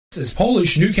This is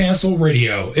Polish Newcastle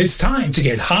Radio. It's time to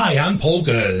get high on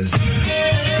polkas.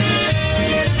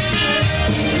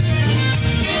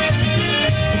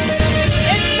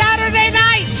 It's Saturday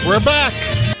night. We're back.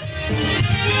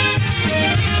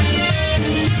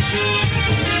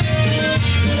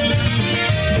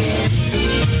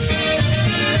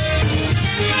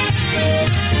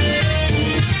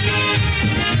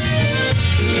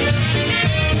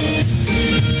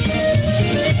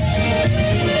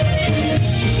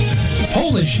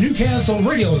 Polish Newcastle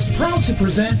Radio is proud to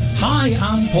present High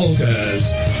on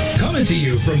Polkas. Coming to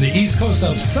you from the east coast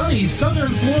of sunny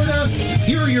southern Florida,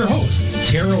 here are your hosts,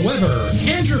 Tara Weber,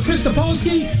 Andrew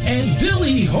Kristopolsky, and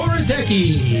Billy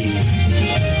Horodecki.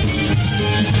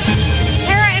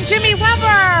 Tara and Jimmy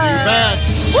Weber. We're back.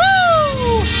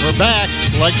 Woo! We're back.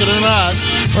 Like it or not.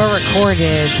 We're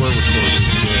recorded. We're recorded.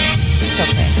 Yeah. It's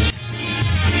okay.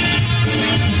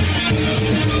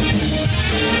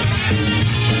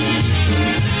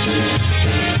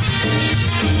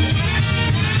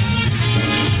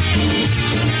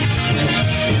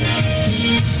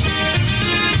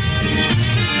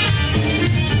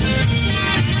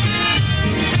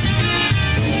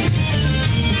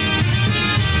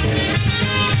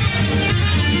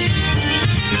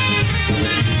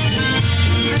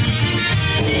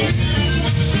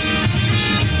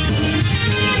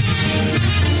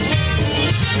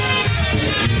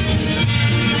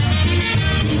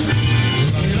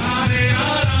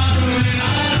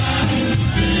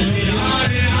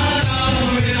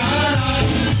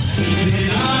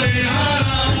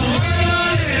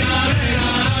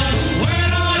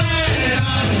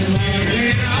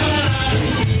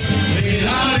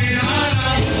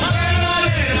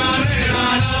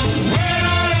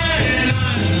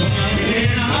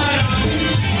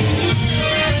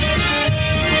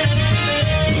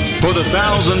 For the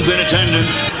thousands in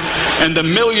attendance and the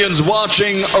millions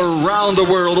watching around the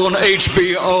world on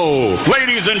HBO.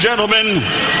 Ladies and gentlemen,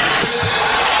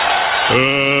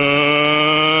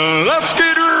 let's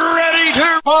get ready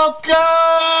to Polka!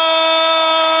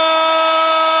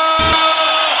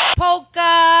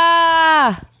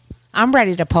 Polka. I'm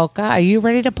ready to polka. Are you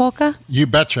ready to polka? You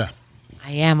betcha.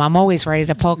 I am. I'm always ready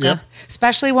to polka, Yep.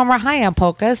 especially when we're high on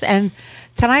polkas. And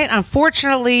tonight,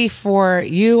 unfortunately for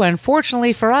you,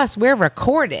 unfortunately for us, we're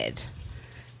recorded.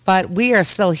 But we are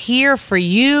still here for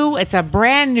you. It's a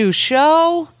brand new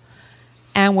show,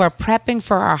 and we're prepping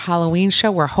for our Halloween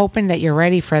show. We're hoping that you're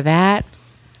ready for that.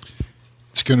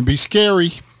 It's going to be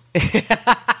scary.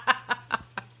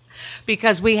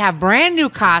 Because we have brand new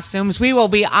costumes. We will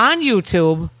be on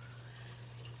YouTube.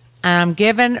 And I'm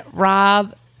giving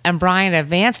Rob and Brian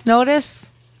advance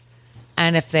notice.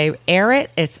 And if they air it,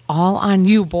 it's all on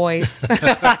you, boys. Because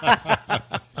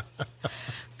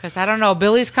I don't know,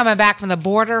 Billy's coming back from the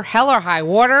border, hell or high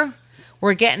water.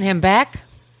 We're getting him back.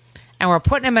 And we're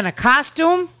putting him in a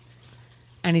costume.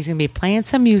 And he's going to be playing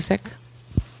some music.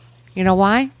 You know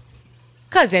why?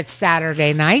 Because it's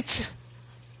Saturday night.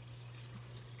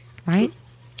 Right?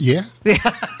 Yeah.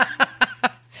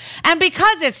 And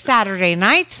because it's Saturday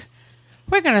night,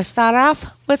 we're going to start off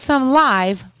with some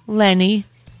live Lenny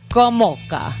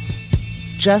Gomulka.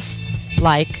 Just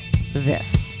like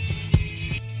this.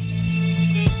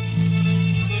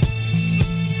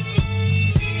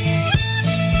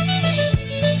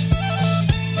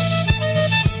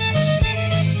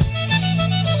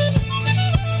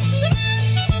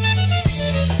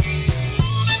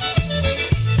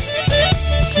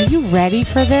 Are you ready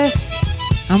for this?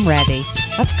 I'm ready.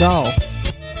 Let's go.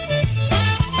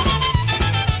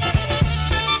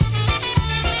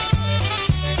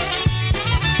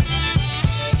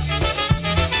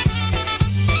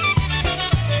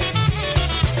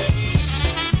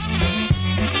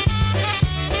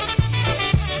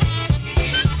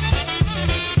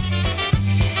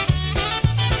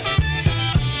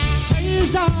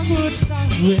 Zawód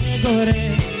całe góry,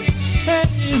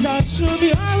 hej,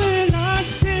 zatrzumiały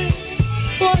lasy,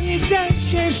 bo nigdzie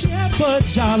się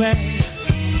podziały,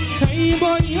 hej,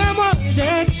 bo nie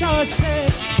młode czasy,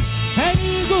 hej,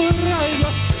 góra,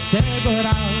 jose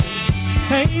góra,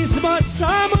 hej,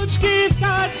 zmoca muczki w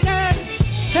kater,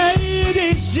 hej,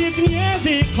 dyczy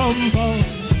gniewy kombo,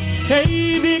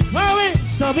 hej, wykłały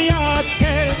sobie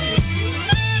jater.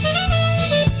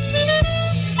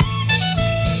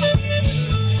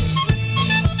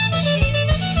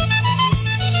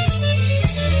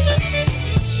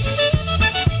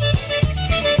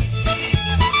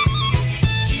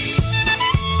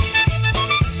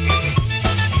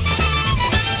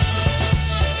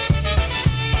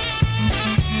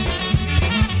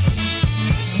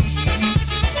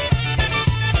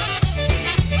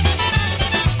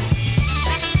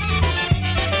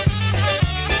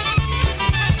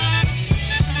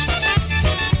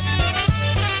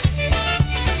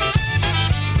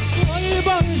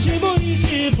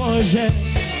 porze.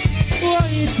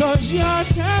 Oj, coś ja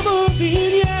temu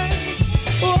winię.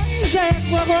 Oj,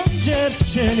 rzekłabym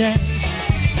dziewczynie.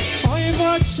 Oj,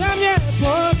 bo mnie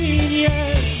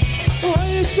powinien.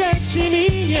 Oj, świeci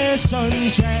mi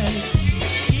miesiące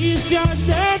i z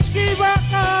gwiazdeczki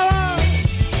wahała.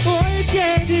 Oj,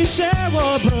 kiedy się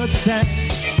obrócę,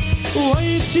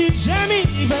 oj, przyjdzie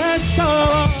mi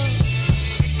wesoło.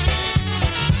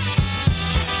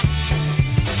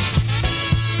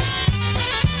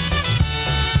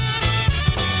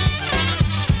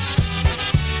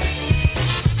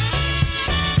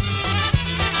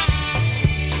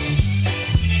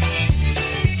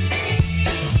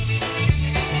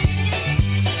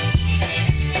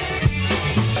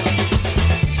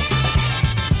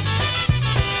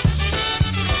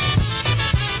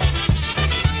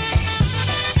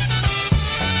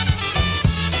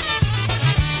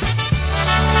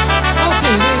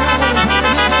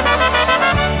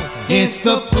 It's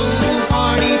the pool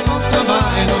party, polka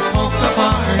by the polka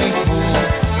party pool.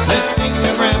 Let's sing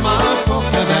the grandma's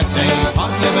polka that they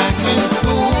taught you back in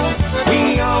school.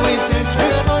 We always dance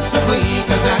responsibly,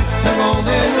 cause that's the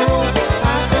golden rule.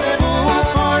 At the pool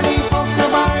party, polka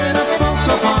by the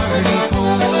polka party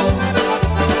pool.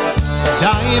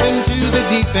 Dive into the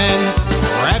deep end,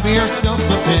 grab yourself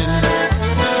a pin.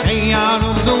 Stay out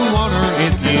of the water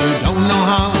if you don't know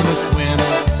how to swim.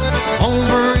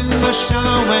 Over in the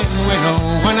shallow end where no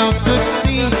one else could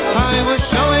see, I was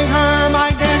showing her my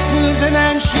dance moves and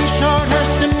then she showed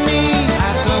hers to me.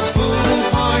 At the pool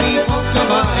party, polka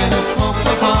by the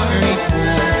polka party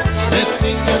pool. Let's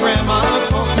sing the grandma's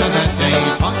polka that they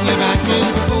taught you back in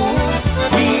school.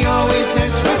 We always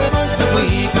dance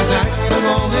responsibly, cause that's the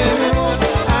golden rule.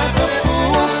 At the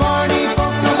pool party,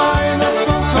 polka by the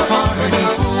polka party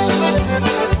pool.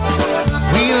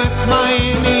 We left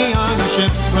Miami on a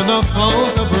ship for the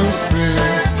polka Bruce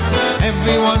cruise.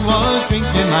 Everyone was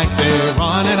drinking like they're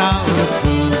running out of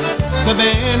booze. The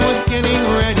band was getting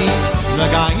ready, the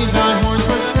guys on horns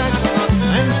were set,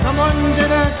 and someone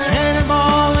did a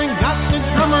cannonball and got the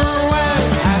drummer wet.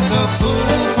 At the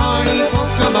pool party,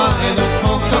 polka by the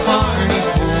polka party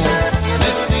pool.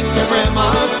 Let's sing the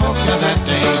grandma's polka that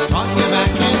they taught you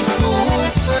back in school.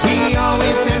 We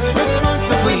always dance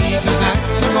responsibly, cause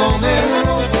that's the golden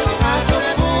rule. At the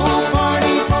pool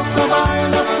party, polka by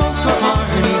the polka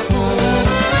party pool.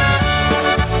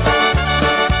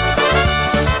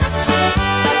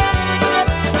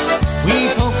 We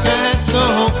polka at the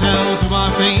hotel to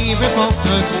our favorite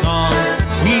polka songs.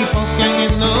 We polka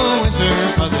in the winter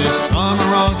cause it's summer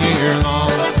all year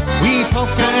long. We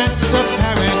polka at the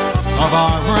Parrot of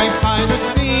our right by the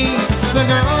sea. The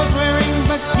girls wearing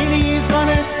bikinis but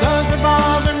it doesn't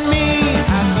bother me.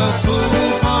 At the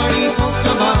pool party,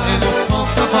 polka by the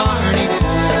polka party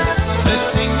pool. Let's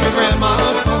sing your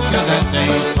grandma's polka that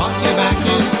they taught you back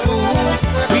in school.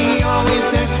 We always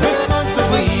dance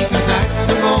responsibly cause that's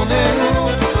the golden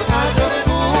rule. At the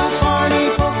pool party,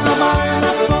 polka by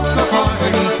the polka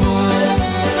party pool.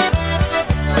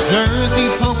 Jersey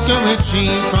Polka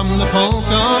Richie from the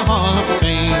Polka Hall of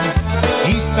Fame.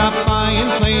 He stopped by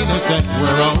and played a set,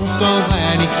 we're oh so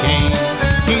glad he came.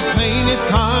 He played his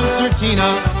concertina,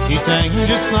 he sang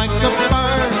just like a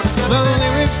bird. The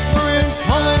lyrics were in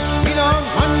Polish, we don't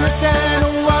understand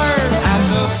a word. At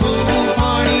the pool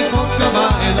party, polka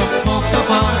by the polka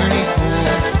party pool.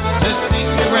 Let's sing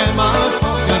the grandma's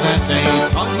polka that they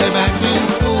taught you back in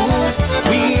school.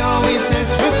 We always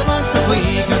dance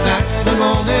responsibly, cause that's the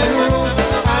golden rule.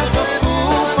 At the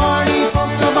pool party,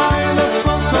 polka by the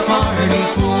polka party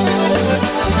pool.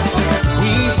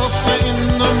 We polka in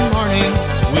the morning,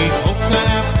 we polka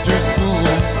after school.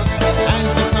 As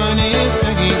the sun is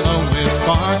setting low, it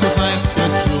sparkles like a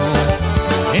jewel.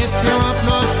 If you're up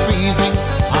north freezing,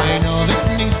 I know this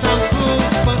may sound cool,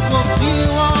 but we'll see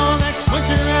you all next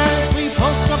winter as we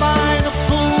polka by the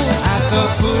pool. At the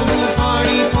pool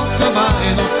party, polka by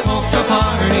the polka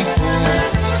party pool.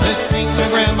 Let's sing the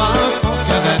grandma's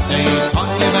polka that they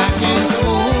taught you back in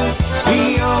school.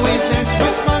 We always dance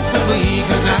responsibly,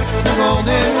 cause that's the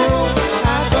golden rule.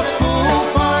 At the pool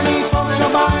party, polka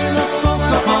by the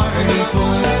polka party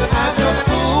pool. At the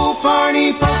pool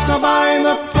party, polka by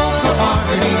the polka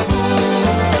party pool.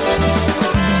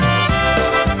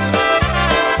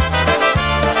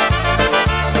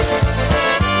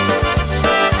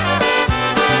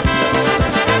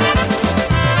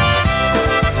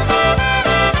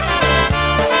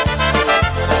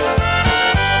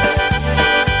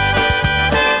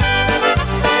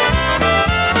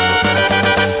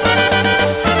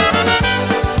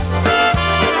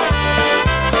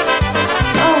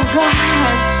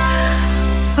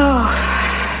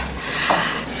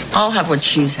 I'll have what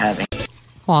she's having.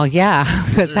 Well, yeah,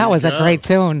 that was a go. great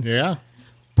tune. Yeah.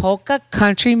 Polka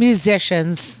country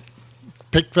musicians.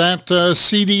 Pick that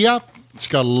CD up. It's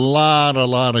got a lot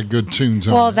of good tunes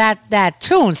on Well, it. that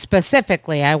tune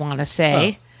specifically, I want to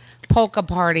say, Polka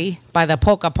Party by the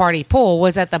Polka Party Pool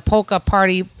was at the Polka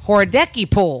Party Hordecki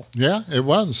Pool. Yeah, it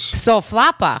was.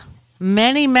 Soflapa.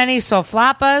 Many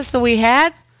soflapas that we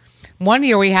had. One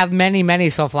year we have many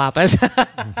soflapas.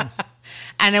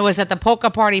 And it was at the Polka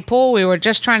Party Pool. We were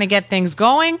just trying to get things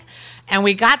going. And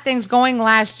we got things going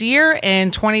last year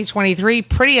in 2023.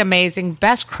 Pretty amazing.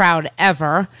 Best crowd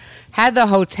ever. Had the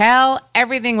hotel.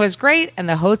 Everything was great. And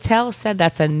the hotel said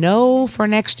that's a no for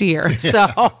next year.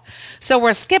 Yeah. So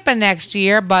we're skipping next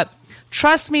year. But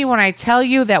trust me when I tell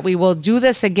you that we will do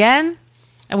this again.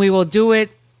 And we will do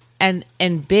it in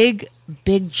big,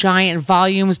 giant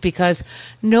volumes because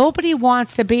nobody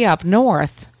wants to be up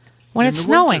north when In it's the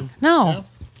snowing. winter. No. Yeah.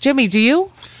 Jimmy, do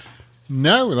you?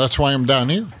 No, that's why I'm down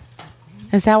here.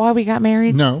 Is that why we got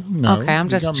married? No. Okay, I'm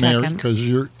We just got checking. because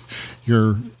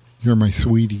you're my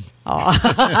sweetie.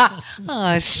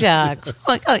 Oh, shucks.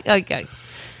 Okay.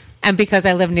 And because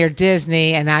I live near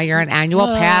Disney and now you're an annual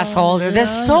pass holder,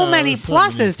 there's so many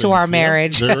pluses to our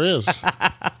marriage. There is.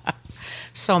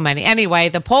 So many. Anyway,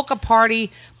 the Polka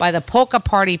Party by the Polka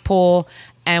Party Pool.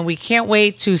 And we can't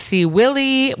wait to see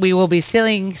Willie. We will be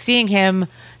seeing him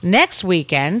next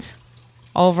weekend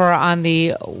over on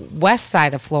the west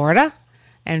side of Florida.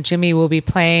 And Jimmy will be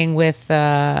playing with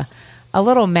a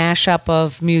little mashup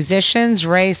of musicians.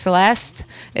 Ray Celeste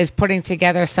is putting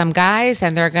together some guys,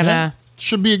 and they're going to...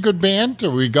 Should be a good band.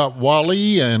 We got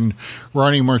Wally and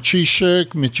Ronnie Marchishik,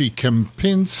 Mitchie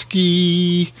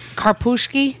Kempinski.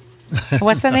 Karpushki?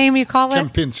 What's the name you call it?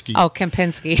 Kempinski. Oh,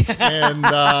 Kempinski. And,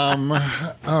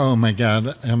 oh my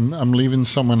God, I'm leaving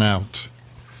someone out.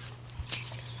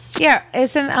 Yeah,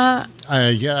 isn't...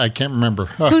 I can't remember.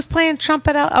 who's playing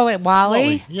trumpet out? Oh, wait,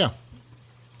 Wally? Yeah.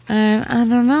 And I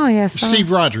don't know. Yes.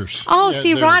 Steve Rogers. Oh, Yeah,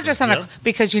 Steve there we Rogers, go. on Yeah.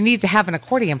 because you need to have an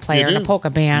accordion player in a do. polka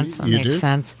band. So that You makes do.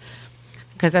 sense.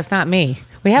 Because that's not me.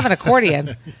 We have an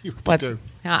accordion, but do.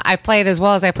 I play it as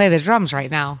well as I play the drums right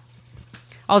now.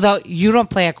 Although you don't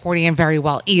play accordion very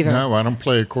well either. No, I don't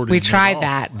play accordion. We at tried all.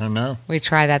 that. I know. We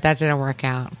tried that. That didn't work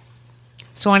out.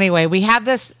 So anyway, we have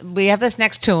this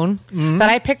next tune that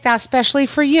I picked out specially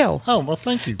for you. Oh, well,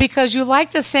 thank you. Because you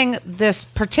like to sing this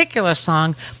particular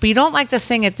song, but you don't like to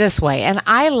sing it this way. And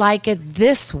I like it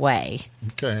this way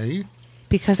Okay.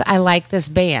 because I like this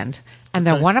band. And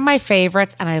they're one of my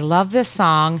favorites, and I love this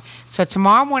song. So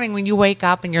tomorrow morning when you wake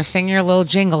up and you're singing your little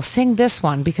jingle, sing this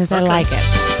one because I like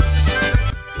it.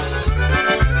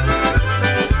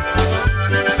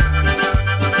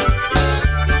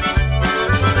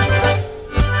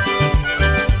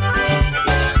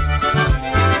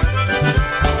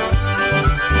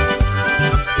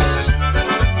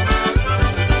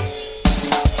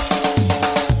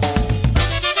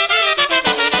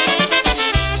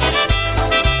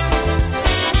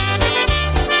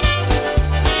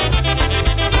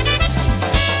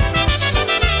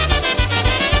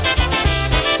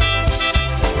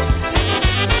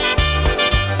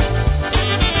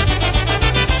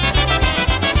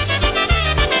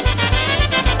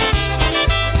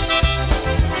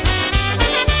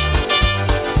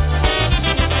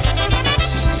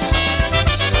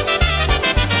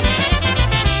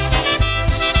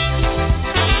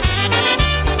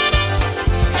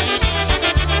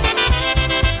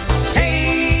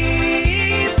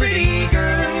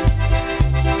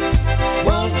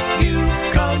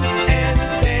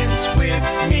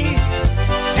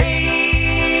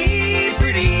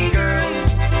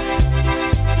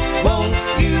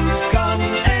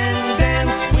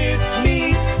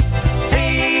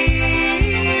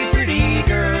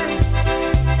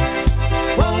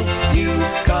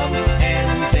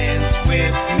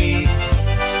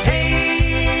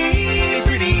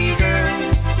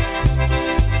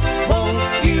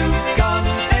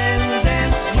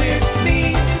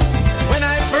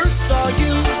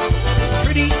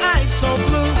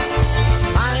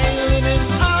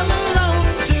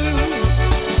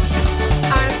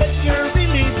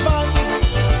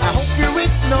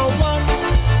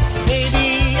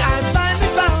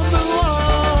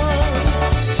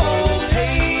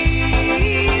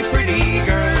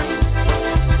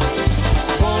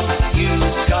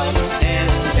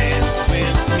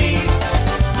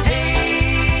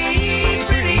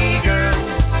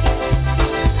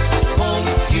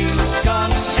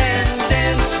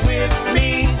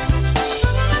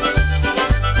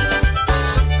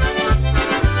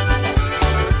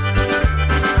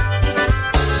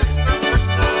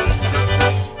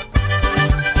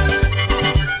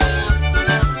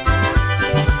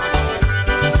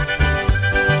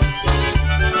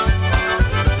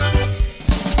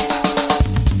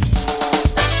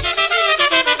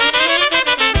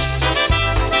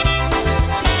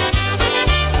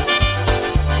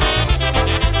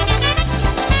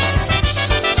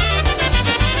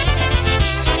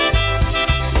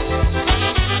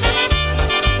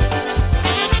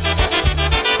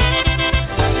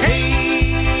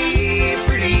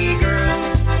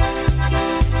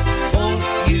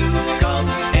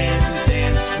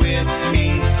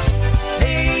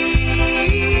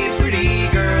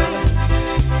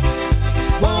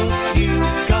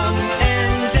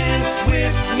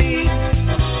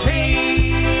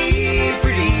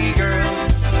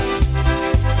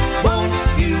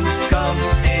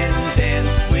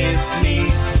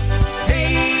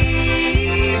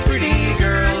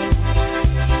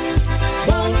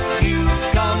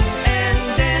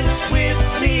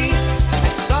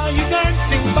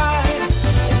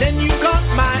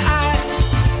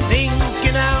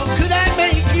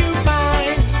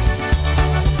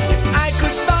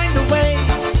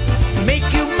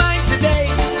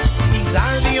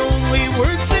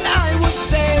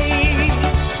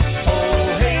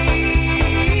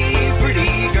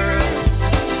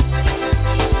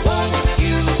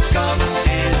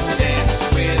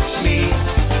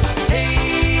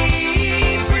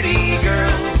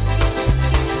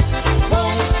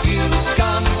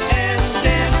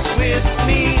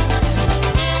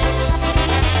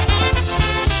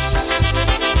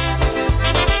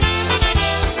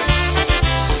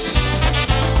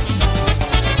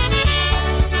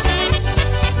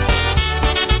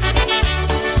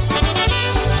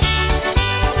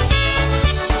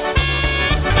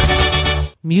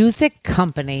 Music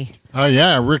Company. Oh,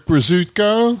 yeah. Rick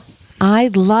Rizzuto. I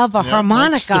love a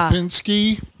harmonica. Mike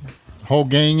Stepinski. Whole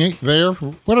gang there.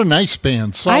 What a nice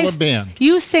band. Solid band.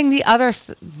 You sing the other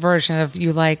version of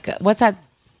You Like, what's that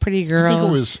Pretty Girl? I think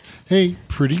it was Hey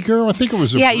Pretty Girl. I think it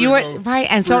was a Yeah, you were right.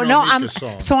 And so Bruno no, Mika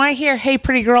song. so I hear Hey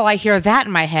Pretty Girl, I hear that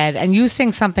in my head, and you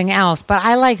sing something else, but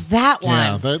I like that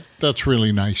one. Yeah, that's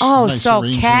really nice. Oh, nice so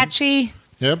arrangement. catchy.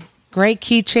 Yep. Great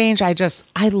key change. I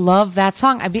love that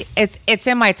song. It's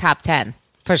in my top 10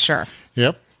 for sure.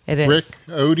 Yep. It is.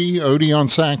 Rick, Odie on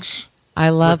sax. I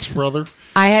love Rick's brother.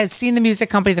 I had seen the Music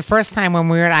Company the first time when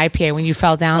we were at IPA when you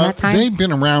fell down that time. They've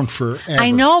been around forever.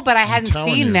 I know, but I hadn't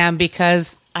telling seen you. them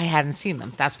because I hadn't seen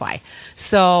them. That's why.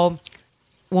 So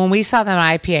when we saw them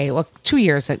at IPA, well, 2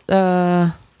 years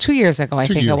ago, 2 years ago, I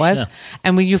think it was. Yeah.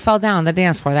 And when you fell down on the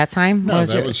dance floor that time, No,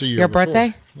 was that was a year your before.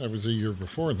 birthday? That was a year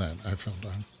before that. I fell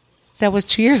down. That was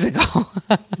 2 years ago.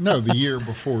 No, the year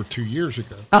before 2 years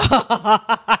ago.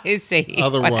 I see.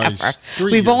 Otherwise, Whatever. 3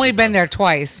 We've years only ago. been there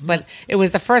twice, but it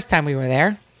was the first time we were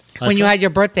there when you felt- had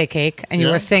your birthday cake and you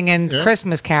Yeah. were singing Yeah.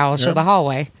 Christmas carols through Yeah. the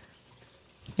hallway.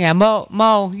 Yeah,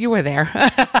 Mo, you were there.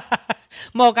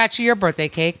 Mo got you your birthday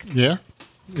cake. Yeah,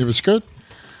 it was good.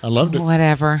 I loved it.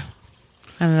 Whatever.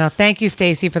 I don't know. Thank you,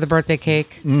 Stacy, for the birthday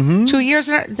cake. Mm-hmm. 2 years.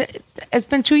 It's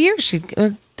been 2 years.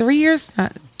 3 years.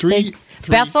 Three.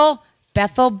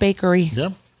 Bethel Bakery.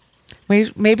 Yep.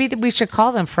 Maybe we should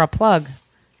call them for a plug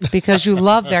because you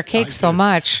love their cake so do.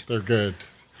 much. They're good.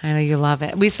 I know you love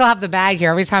it. We still have the bag here.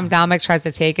 Every time Dominic tries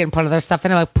to take it and put other stuff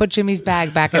in it, like put Jimmy's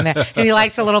bag back in there, and he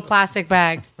likes a little plastic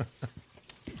bag.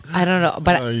 I don't know,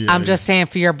 but I'm just saying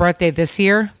for your birthday this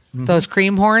year, those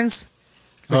cream horns,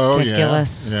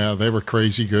 ridiculous. Oh, yeah. Yeah, they were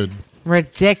crazy good.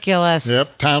 Ridiculous.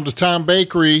 Yep. Town to Town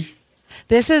Bakery.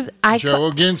 This is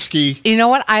Joe Oginski. You know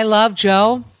what? I love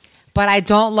Joe, but I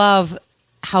don't love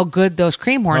how good those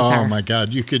cream horns are. Oh my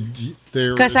God, you could.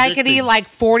 Because I could eat like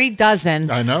 40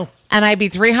 dozen. I know. And I'd be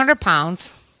 300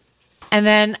 pounds. And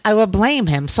then I would blame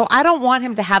him. So I don't want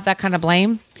him to have that kind of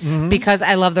blame because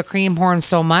I love the cream horns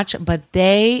so much. But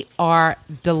they are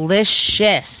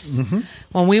delicious.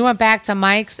 When we went back to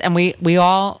Mike's and we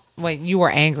all, well, you were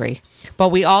angry, but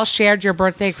we all shared your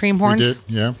birthday cream We horns. did,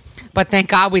 yeah. But thank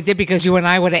God we did because you and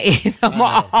I would have eaten them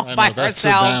all by That's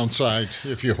ourselves. the downside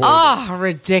if you hold it. Oh,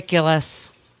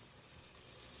 ridiculous.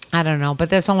 I don't know, but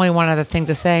there's only one other thing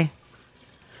to say.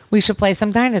 We should play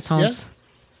some Dynatones. Yeah.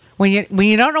 When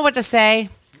you don't know what to say,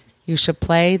 you should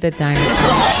play the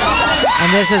Dynatones.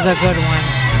 And this is a good one.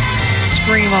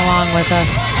 Scream along with us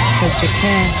because you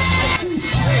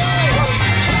can.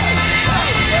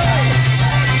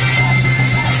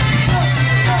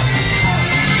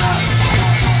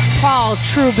 Paul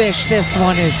Trubish, this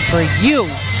one is for you.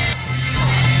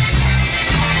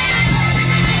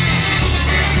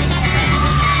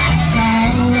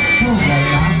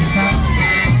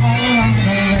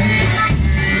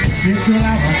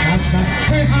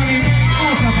 Hey honey,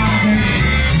 how's about it?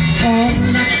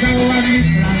 Una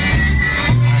całownica,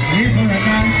 a nie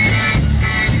polega.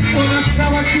 Una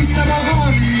cała kisa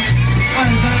wagoni, I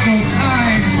got no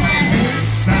time.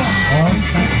 Essa,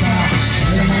 ossa, sa,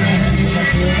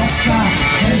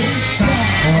 essa,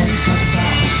 ossa, sa,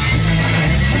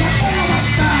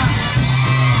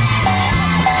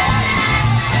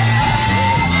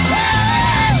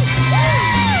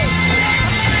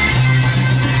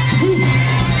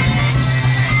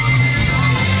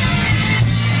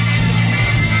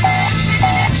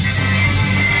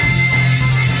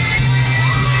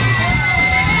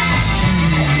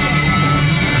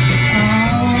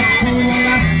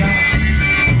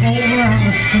 over on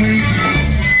the street,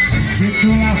 sit to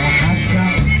la casa,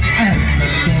 as the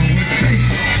going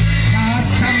street.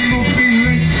 I'm moving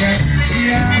rich,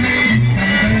 yeah, maybe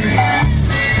someday.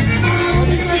 I'll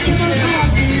be such a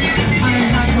happy, I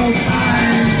got no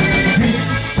time. This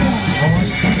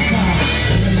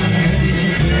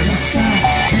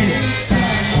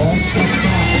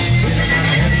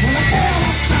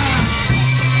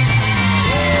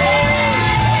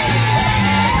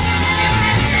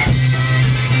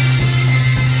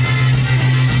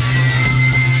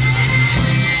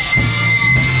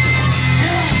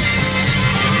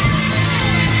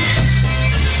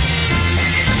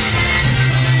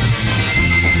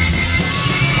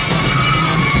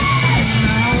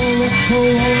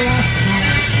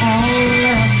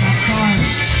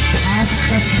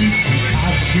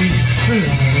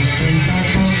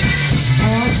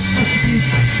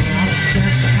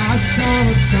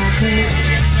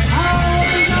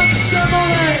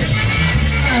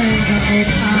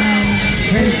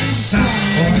Hey,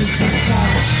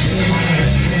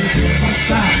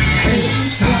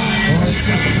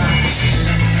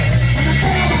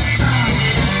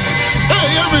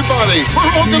 late.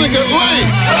 We're all going to get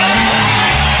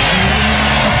late.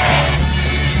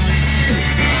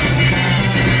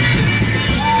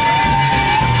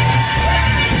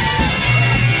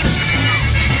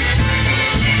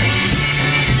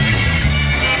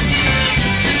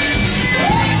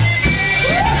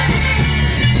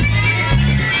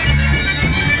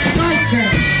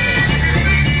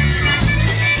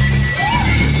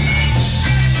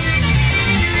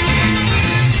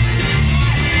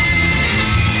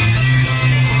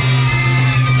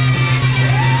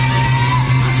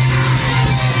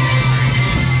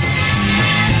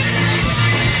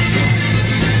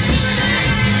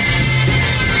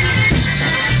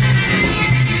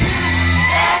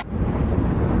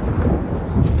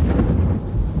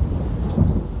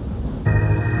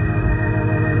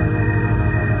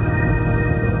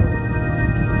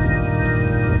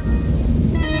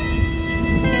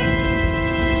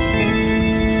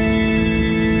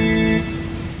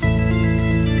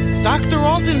 Dr.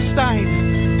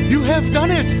 Altenstein, you have done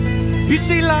it. He's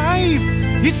alive.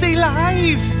 He's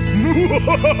alive.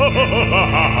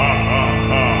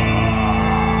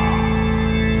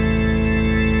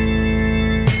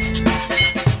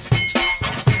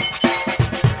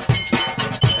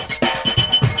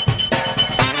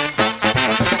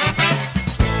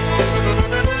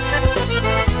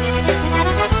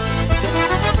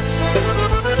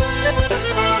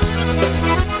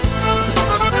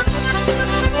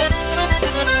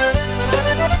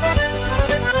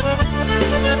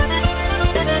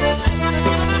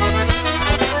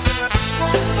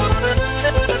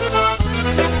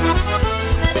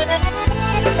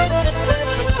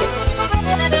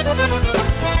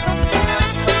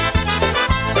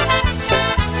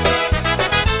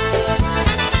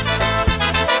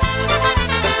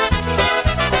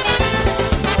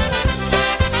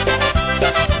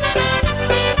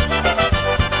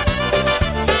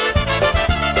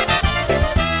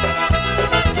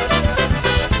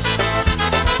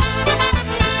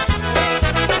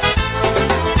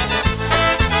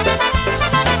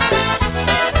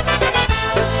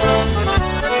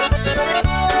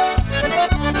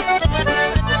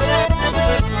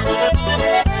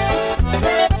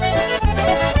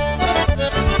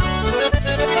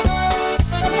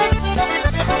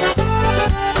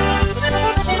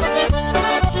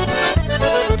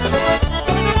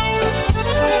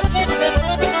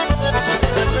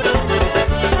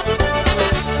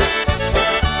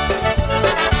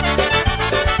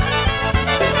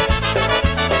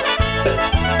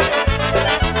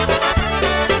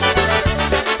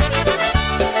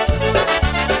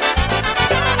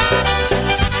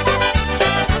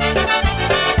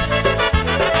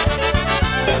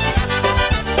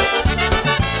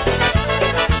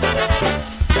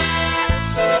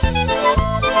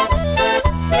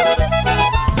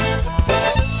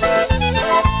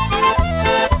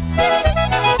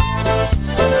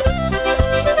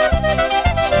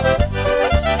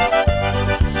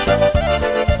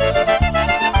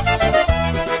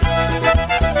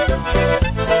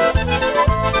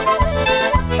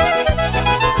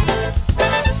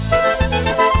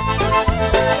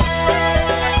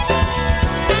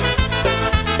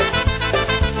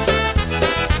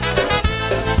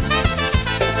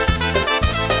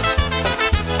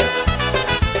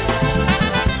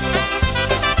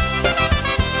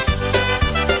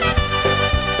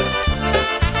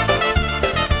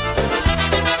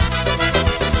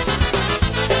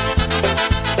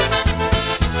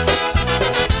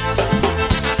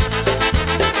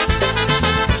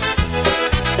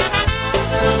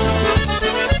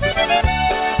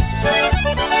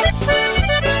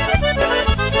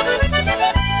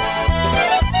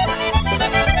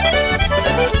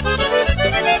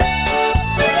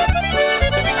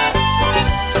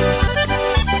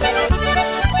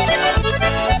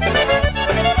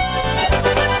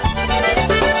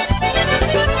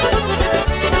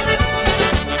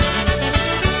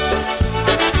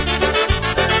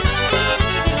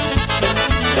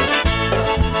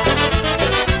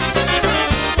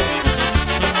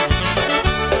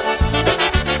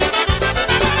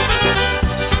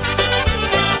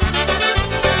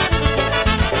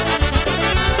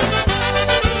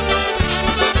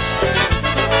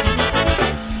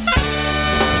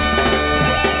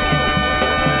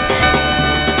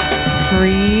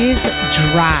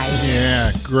 Drive.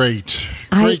 Yeah, great.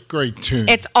 Great tune.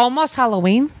 It's almost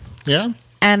Halloween, Yeah?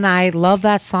 and I love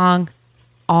that song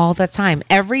all the time.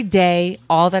 Every day,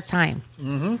 all the time.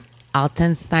 Mm-hmm.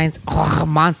 Altenstein's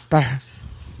monster.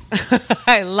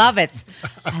 I love it.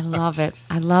 I love it.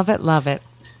 I love it. Love it.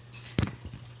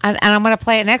 And I'm going to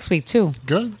play it next week, too.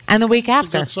 Good. And the week It's a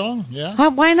after. good song, yeah.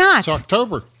 Why not? It's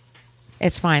October.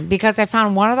 It's fine because I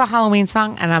found one other Halloween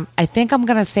song, and I think I'm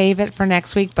gonna save it for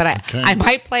next week. But I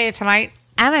might play it tonight,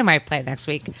 and I might play it next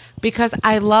week because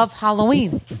I love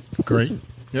Halloween. Great.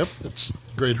 Yep, it's a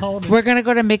great holiday. We're gonna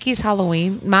go to Mickey's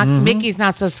Halloween. Mickey's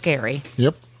not so scary,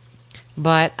 Yep.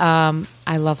 but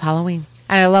I love Halloween,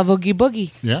 and I love Oogie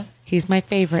Boogie. Yeah. He's my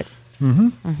favorite.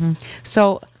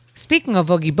 So speaking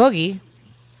of Oogie Boogie,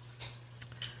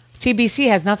 TBC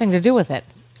has nothing to do with it,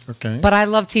 Okay. but I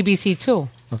love TBC too.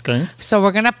 Okay. So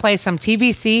we're going to play some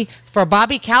TBC for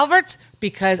Bobby Calvert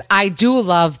because I do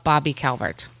love Bobby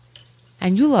Calvert.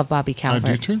 And you love Bobby Calvert.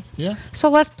 I do too. Yeah. So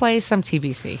let's play some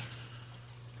TBC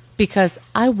because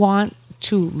I want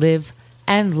to live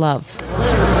and love.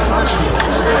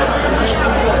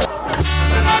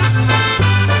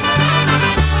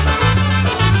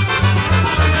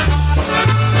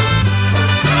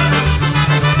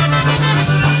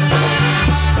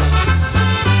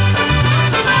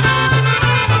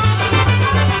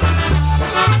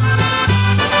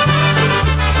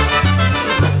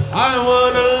 I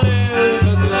wanna live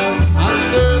and love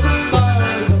under the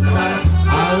stars above.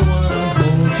 I wanna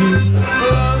hold you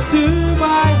close to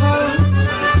my heart.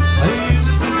 I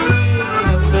used to sing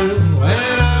and blue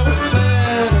when I was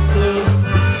sad and blue,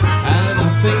 and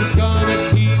nothing's gonna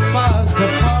keep us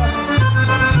apart.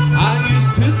 I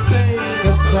used to sing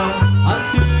a song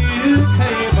until you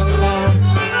came along.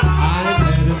 I'm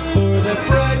headed for the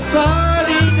bright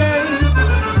sunny day,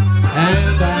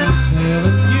 and I'm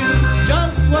telling you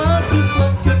just what this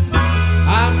love can do.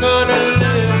 I'm gonna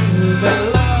live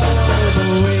and love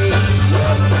away.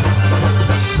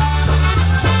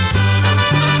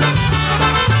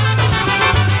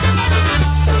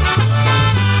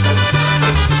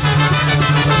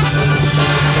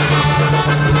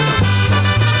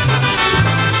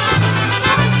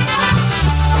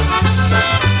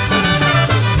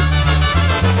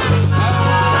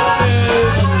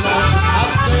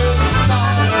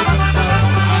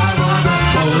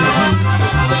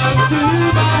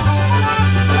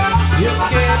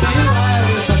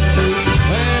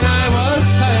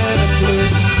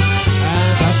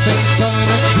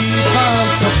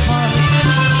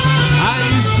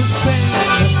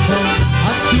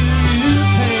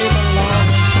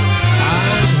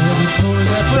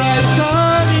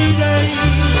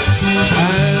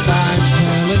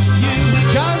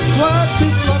 Just what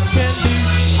this love can do.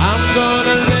 I'm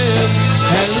gonna live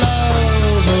and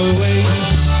love away.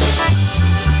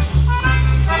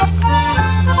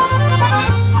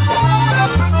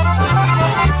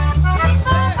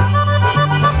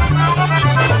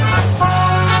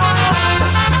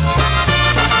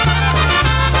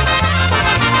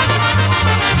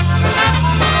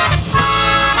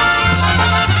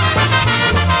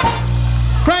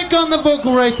 Crank on the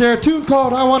vocal right there. A tune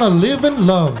called I Wanna Live and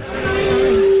Love.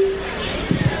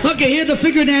 Okay, here the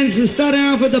figure dancers starting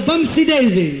off with the Bumpsy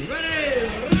Daisy.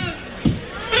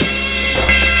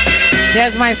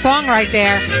 There's my song right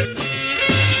there.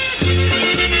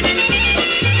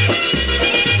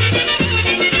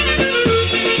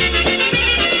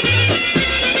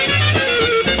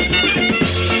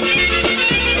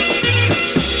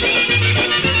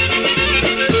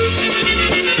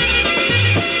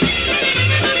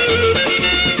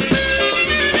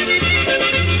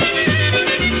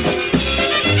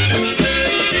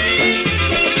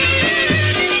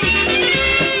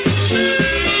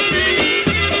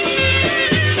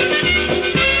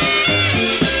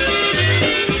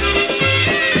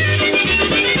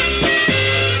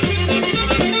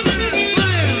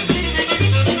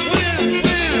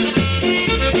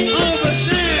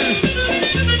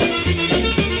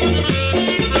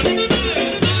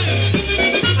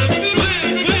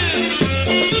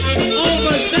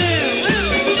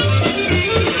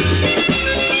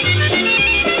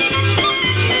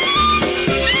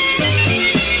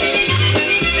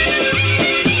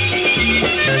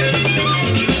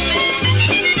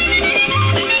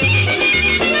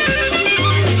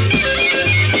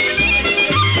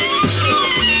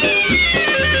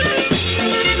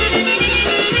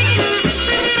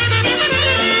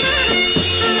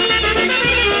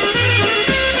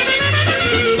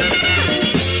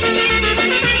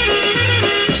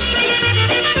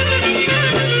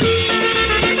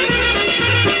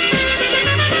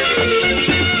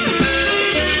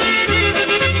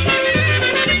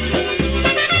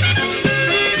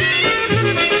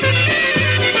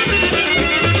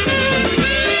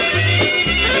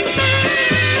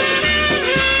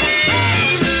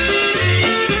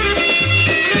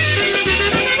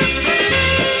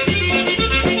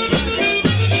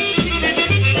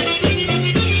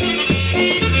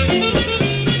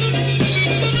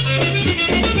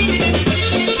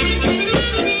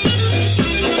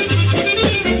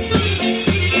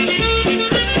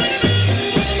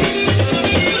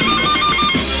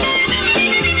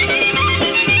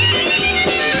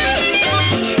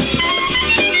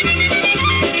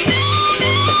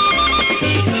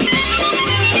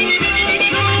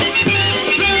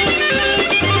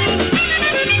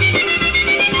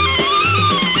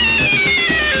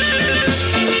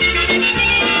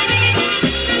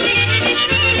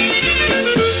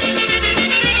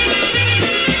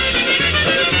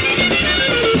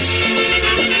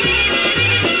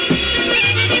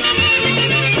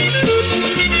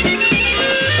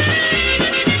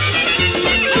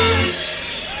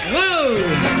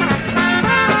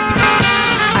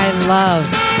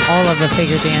 the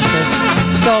figure dances.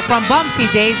 So from Bumpsy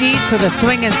Daisy to the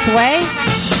swing and sway,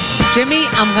 Jimmy,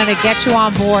 I'm going to get you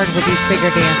on board with these figure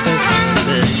dances.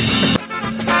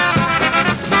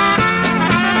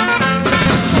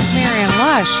 Marion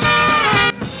Lush.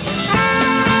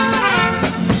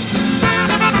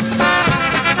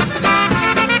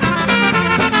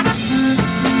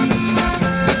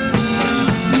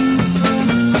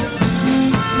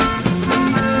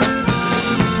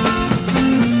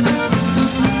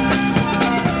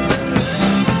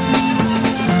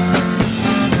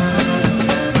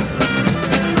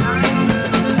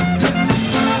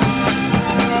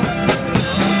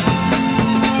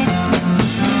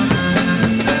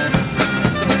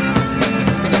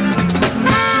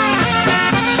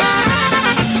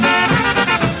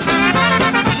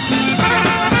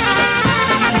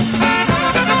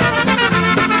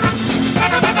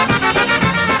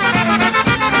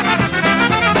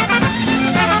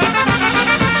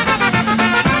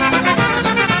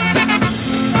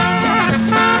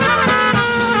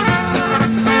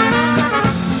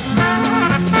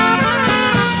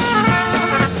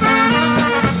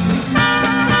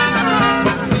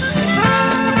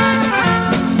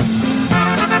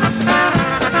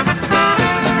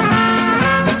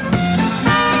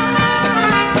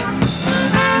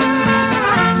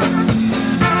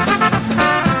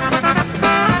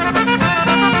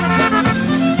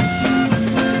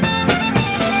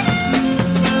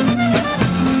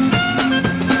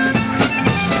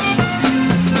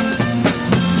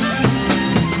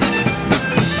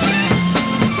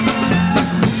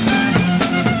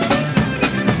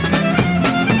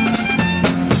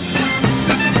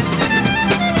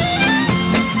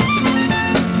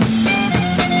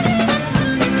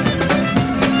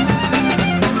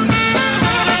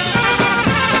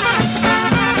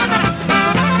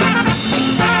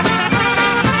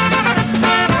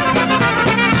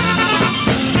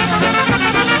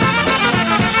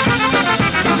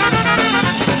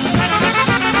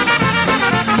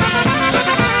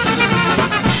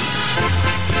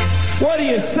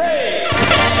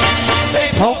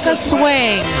 Polka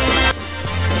swing.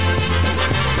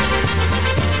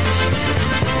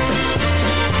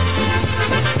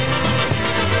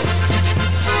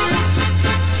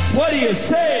 What do you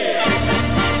say?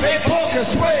 Hey, polka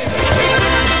swing.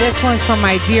 This one's from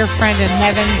my dear friend in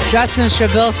heaven, Justin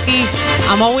Shabilsky.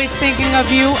 I'm always thinking of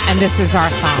you, and this is our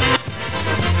song.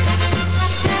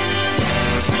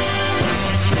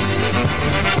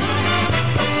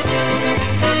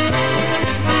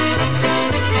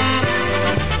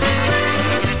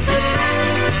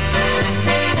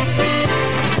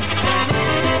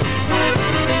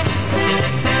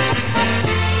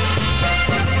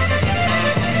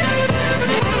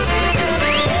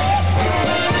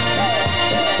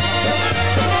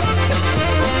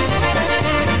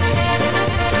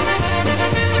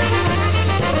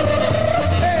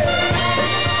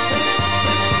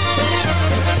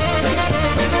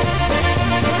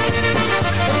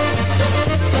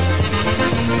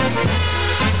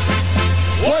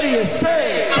 What do you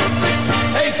say?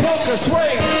 Hey, polka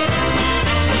swing.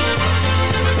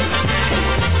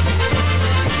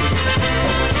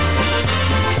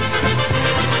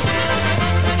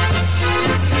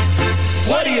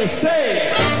 What do you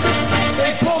say?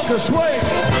 Hey, polka swing.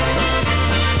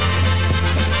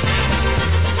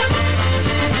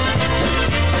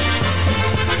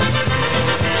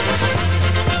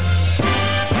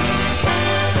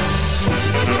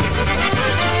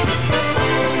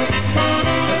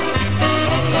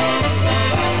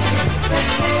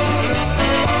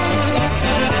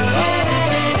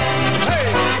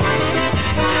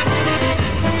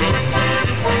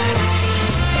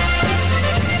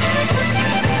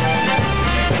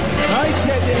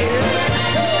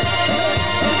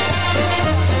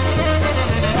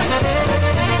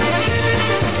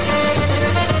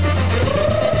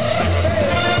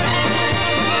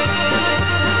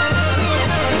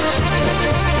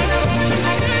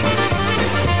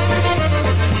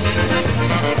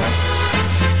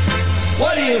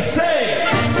 What do you say?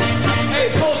 Hey,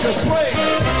 polka swing.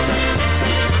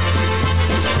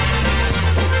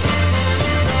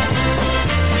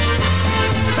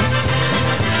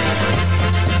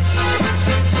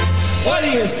 What do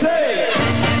you say?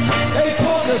 Hey,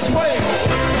 polka swing.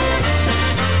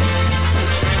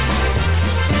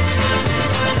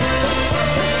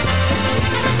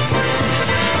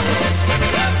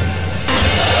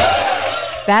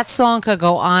 That song could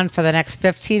go on for the next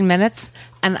 15 minutes,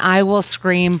 and I will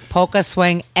scream polka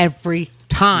swing every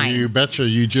time. You betcha,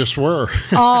 you just were.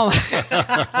 Oh,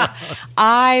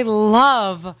 I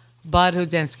love Bud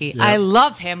Hudinsky. Yep. I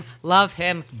love him, love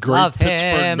him, Great love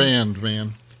Pittsburgh him. band,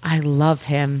 man. I love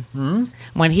him.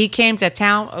 When he came to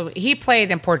town, he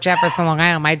played in Port Jefferson, Long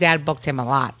Island. My dad booked him a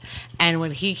lot. And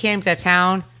when he came to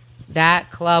town,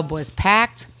 that club was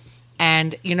packed.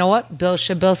 And you know what? Bill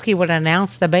Shabilsky would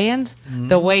announce the band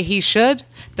the way he should,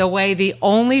 the way the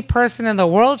only person in the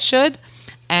world should.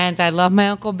 And I love my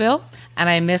Uncle Bill, and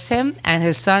I miss him. And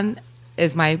his son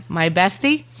is my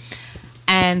bestie.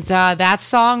 And that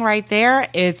song right there,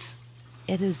 it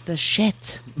is the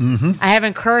shit. I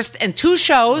haven't cursed in 2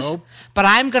 shows, but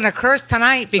I'm going to curse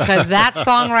tonight because that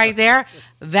song right there,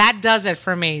 that does it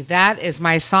for me. That is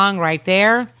my song right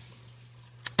there.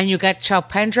 And you got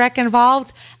Chuck Pendrek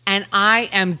involved, and I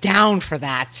am down for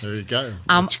that. There you go.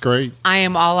 That's great. I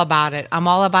am all about it. I'm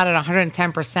all about it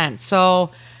 110%.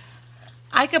 So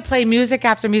I could play music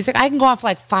after music. I can go on for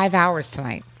like 5 hours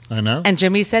tonight. I know. And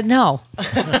Jimmy said no.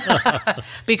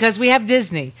 Because we have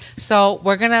Disney. So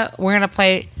we're gonna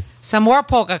play some more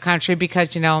polka country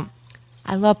because, you know,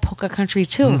 I love polka country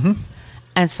too.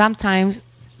 And sometimes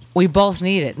we both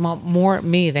need it. Well, more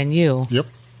me than you. Yep.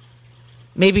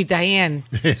 Maybe Diane.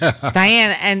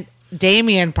 Diane and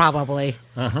Damien probably.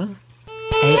 AA.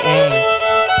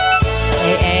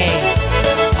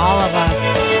 All of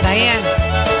us. Diane.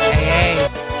 AA.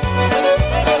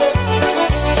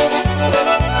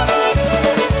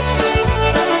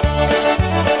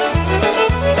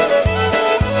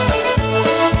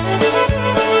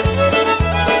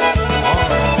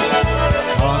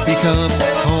 Coffee cup,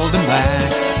 cold and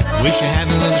black. Wish you had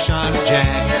a little shot of Jack.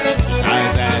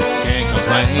 Besides that, can't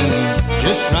complain.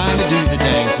 Just trying to do the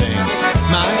dang thing.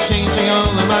 My changing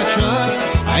all of my truck.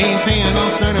 I ain't paying no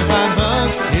 $35.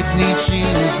 It's neat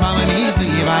shoes, mama needs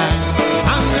Levi's.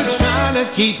 I'm just trying to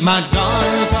keep my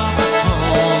daughters off the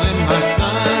pole and my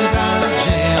sons out of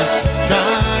jail.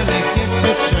 Trying to get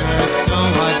to church so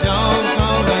I don't go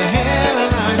to hell.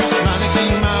 I'm just trying to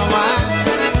keep my wife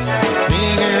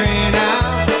figuring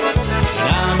out that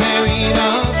I'm married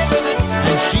up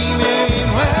and she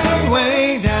married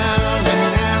way down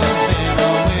in Alabama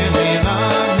where they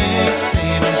love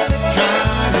mixing.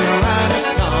 Trying to write a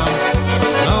song,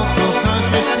 local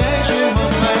country station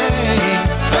will play.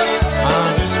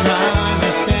 I'm just trying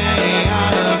to stay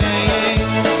out of AA.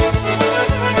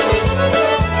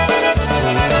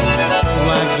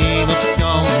 Oh, I gave up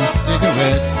smoking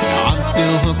cigarettes. Now I'm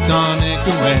still hooked on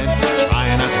Nicorette.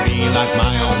 Trying not to be like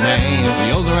my old man.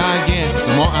 The older I get,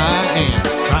 the more I am.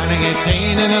 Trying to get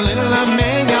paid in a little I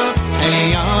made, y'all.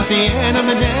 Hey, y'all, at the end of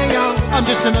the day, y'all, I'm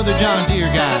just another John Deere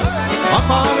guy. Up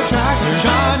on a tractor,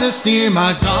 trying to steer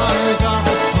my daughters off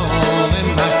the pole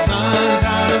and my sons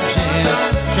out of jail.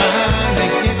 Trying to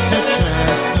get to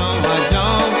church so I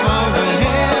don't go to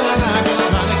hell. And I'm just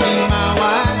trying to keep my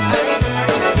wife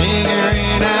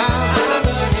figuring out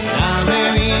that I'm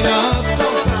married up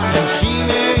and she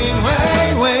married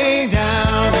way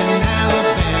down in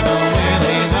Alabama where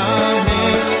they love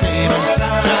mixing.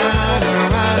 Trying to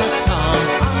write a song,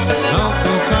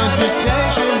 local country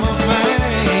station will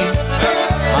play.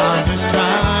 I'm just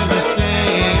trying to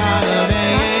stay out of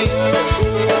AA.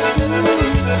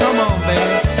 Come on,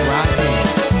 baby, right here.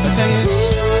 I tell you,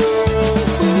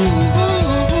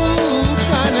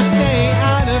 trying to stay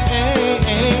out of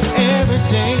AA every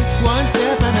day, one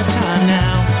step at a time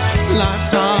now.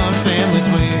 Life's hard, family's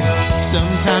weird.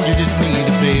 Sometimes you just need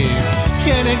a beer.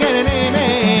 Can I get an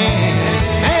amen?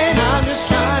 And I'm just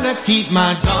trying to keep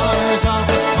my daughters off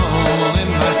the pole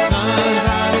and my sons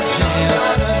out of jail.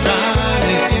 Trying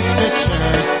to get to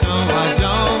church so I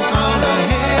don't go to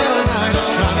hell. I'm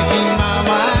just trying to keep my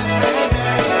wife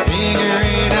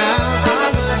figuring out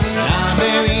that I'm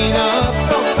married up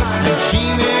and she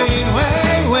married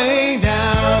way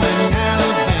down in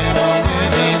Alabama where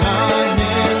they love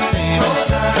mixing.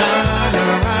 Trying to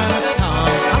write a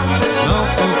song,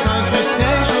 local country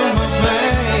station will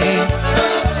play.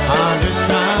 I'm just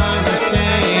trying to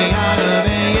stay out of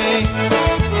AA.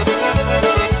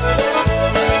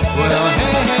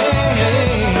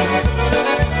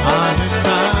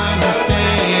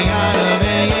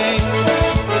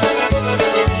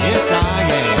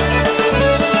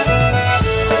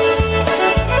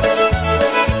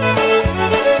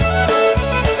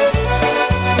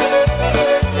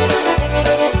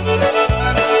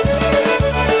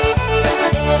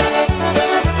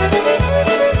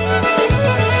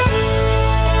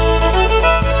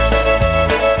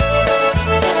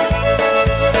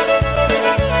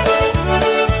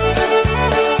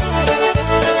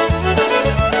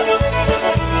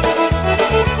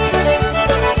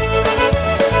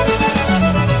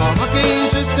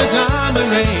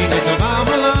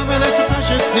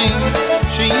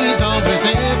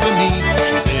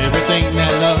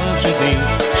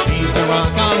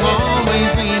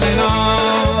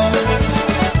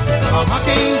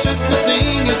 ain't just the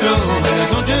thing you throw, and it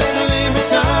don't just lay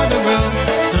beside the road.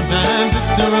 Sometimes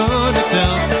it's the road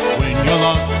itself. When you're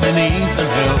lost and need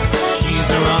some help, she's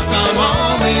a rock I'm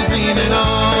always leaning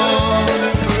on.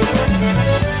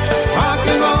 Rock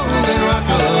and roll and rock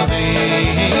of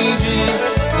ages,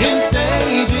 in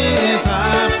stages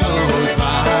life goes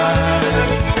by.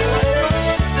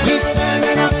 We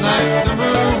standing up like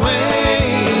summer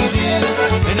wages,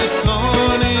 and it's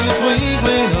gone and it's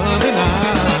wiggling up and out.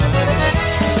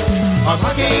 Our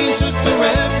rock ain't just a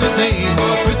restless name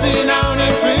or prison out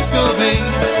in Frisco Bay.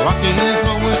 Rockin' is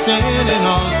what we're standing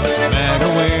on, no matter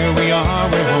where we are,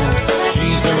 we're home.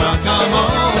 She's a rock I'm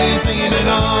always leaning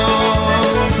on.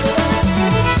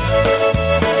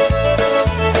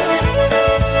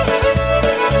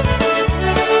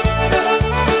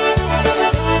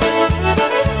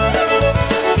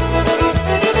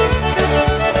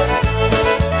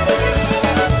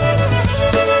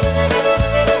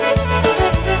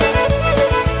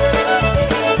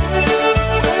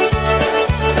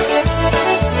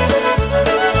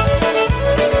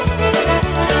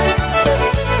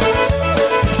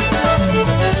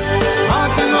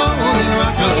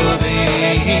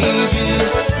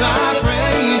 Life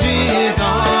rages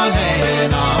on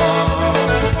and on.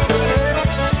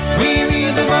 We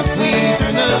read the book, we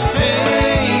turn the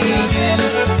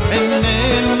pages, and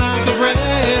then like a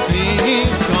breath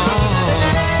it's gone.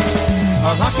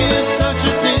 Our rock is such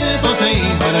a simple thing,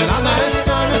 but an outlaw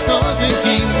start of swords and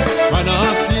kings. Right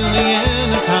up till the end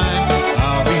of time,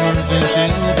 I'll be hers and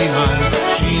she'll be mine.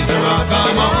 She's a rock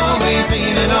I'm always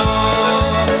leaning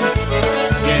on.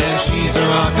 Yeah, she's a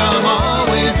rock I'm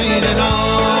always leaning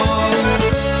on.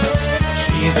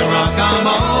 She's a rock I'm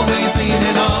always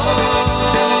leaning on.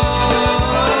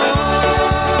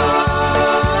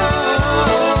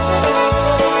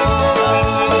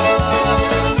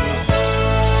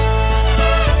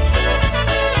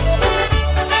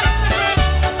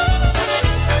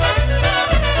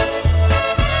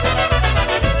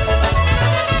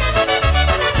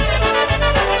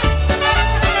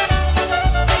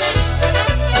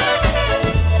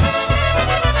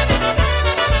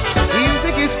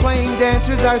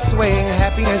 Dancers are swaying,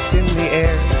 happiness in the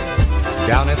air.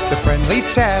 Down at the friendly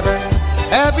tavern,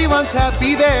 everyone's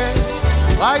happy there.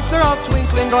 Lights are all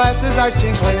twinkling, glasses are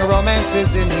tinkling, romance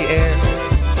is in the air.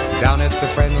 Down at the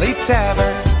friendly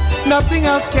tavern, nothing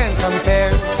else can compare.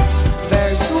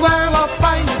 There's where we'll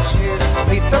find a cheer,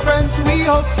 meet the friends we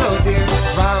hold so dear.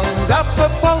 Round up a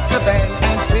polka band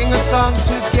and sing a song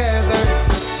together.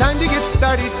 Time to get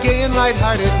started, gay and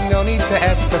lighthearted, no need to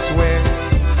ask us where.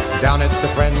 Down at the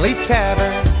friendly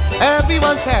tavern,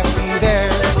 everyone's happy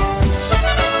there.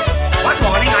 One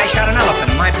morning I shot an elephant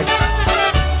in my picture.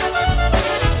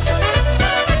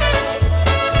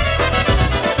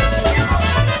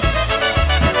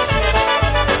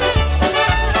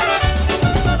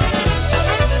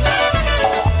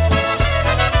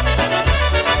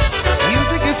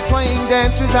 Music is playing,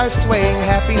 dancers are swaying,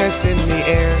 happiness in the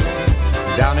air.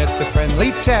 Down at the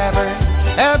friendly tavern,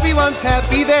 everyone's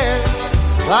happy there.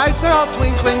 Lights are all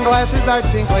twinkling, glasses are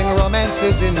tinkling, romance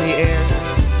is in the air.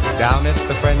 Down at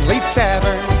the friendly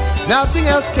tavern, nothing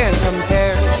else can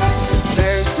compare.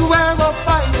 There's where we'll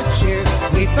find a cheer,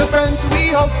 meet the friends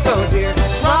we hold so dear.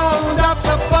 Round up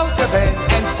the polka band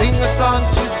and sing a song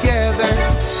together.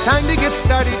 Time to get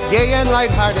started, gay and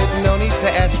lighthearted, no need to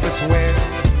ask us where.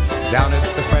 Down at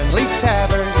the friendly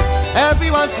tavern,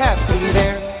 everyone's happy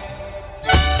there.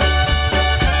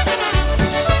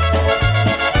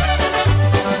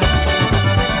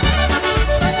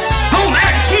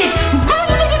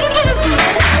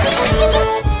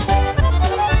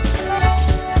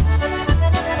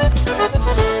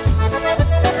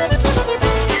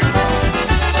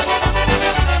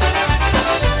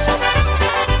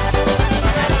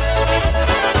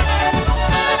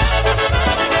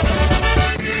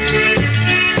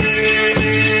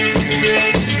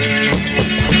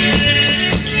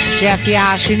 Jeff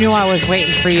Yash, you knew I was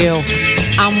waiting for you.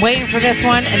 I'm waiting for this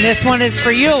one, and this one is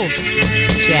for you,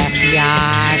 Jeff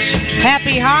Yash.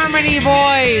 Happy Harmony,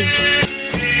 boys.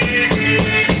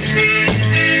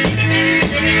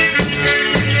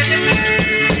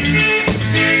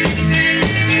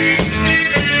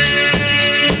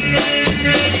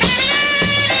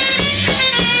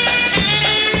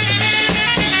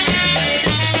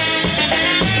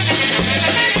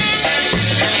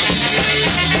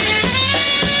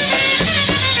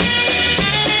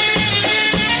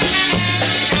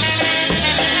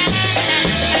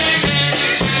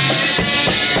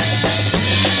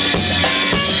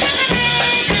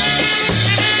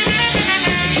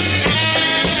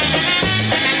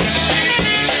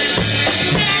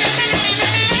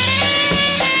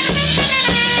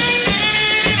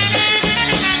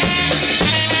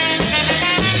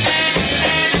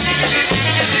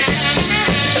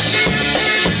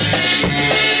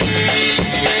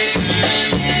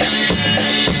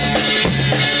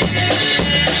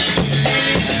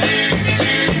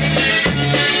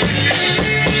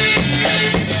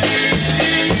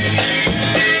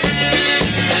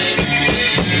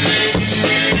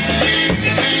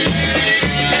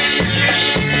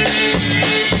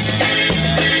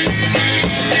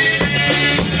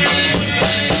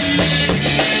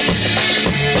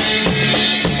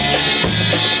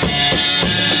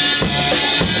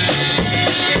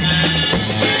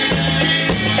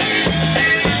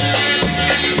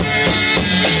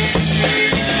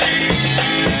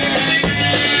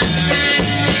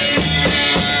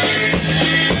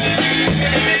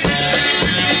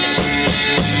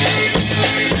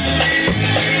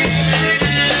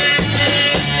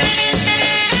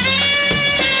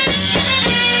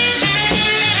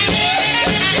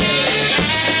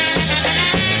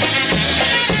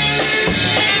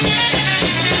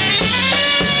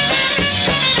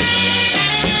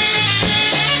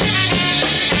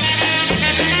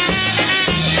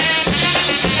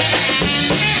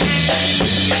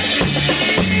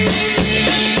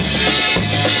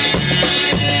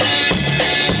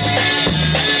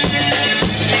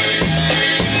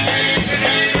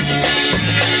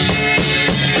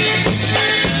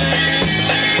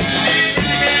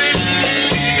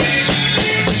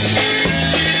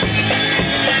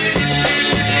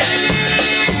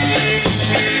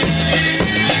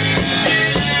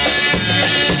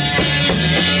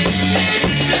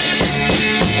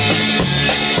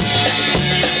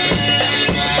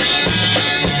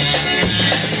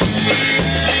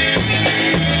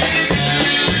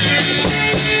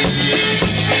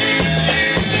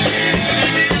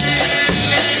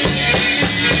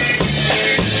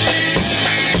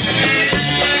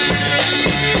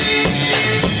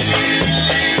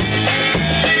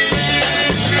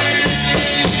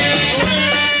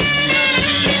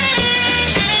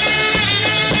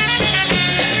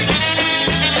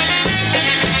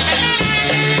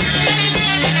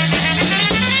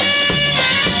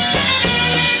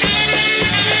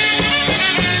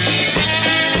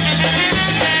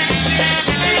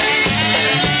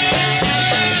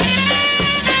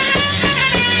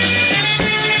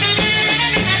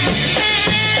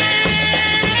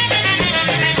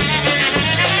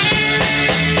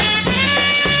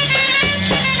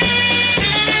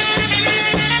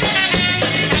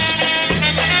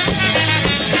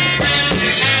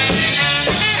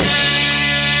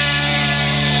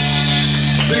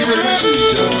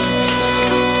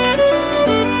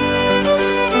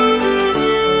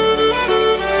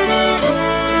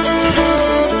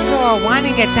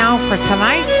 winding it down for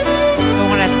tonight. I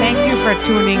want to thank you for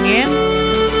tuning in.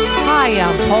 Hi,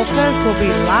 Polkas will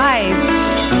be live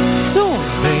soon.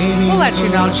 We'll let you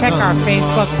know. Check our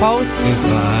Facebook post.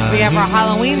 We have our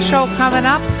Halloween show coming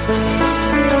up.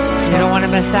 You don't want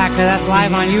to miss that because that's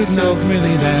live on YouTube.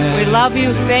 We love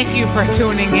you. Thank you for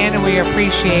tuning in, and we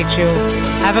appreciate you.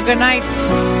 Have a good night.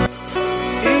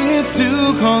 It's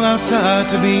too cold outside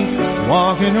to be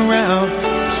walking around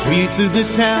the streets of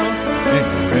this town, and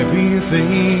wherever you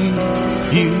think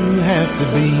you have to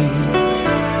be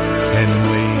and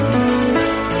wait.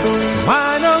 So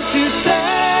why don't you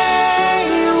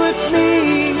stay with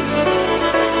me?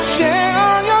 Share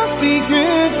all your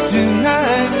secrets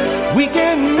tonight. We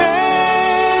can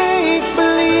make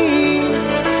believe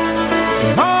the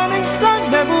morning sun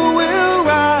never will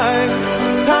rise.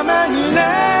 Come and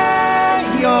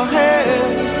lay your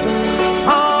head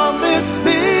on this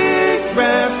big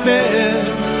brass bed.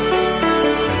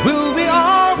 We'll be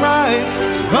alright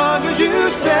as long as you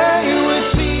stay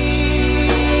with me.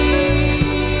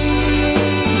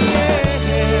 Yeah.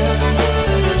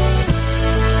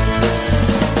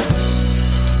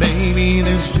 Baby,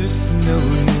 there's just no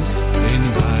use in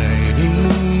hiding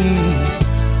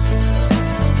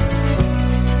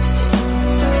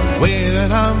the way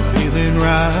that I'm feeling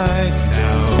right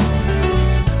now.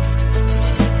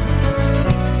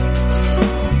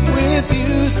 With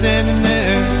you standing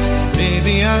there,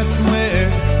 baby, I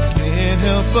swear, can't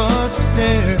help but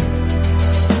stare.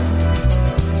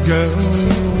 Girl,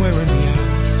 you're wearing me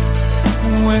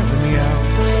out.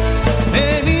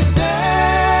 Baby,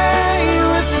 stay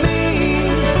with me.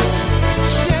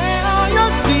 Share all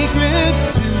your secrets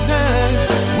tonight.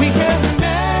 We can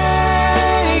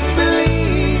make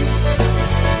believe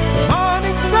the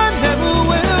morning sun never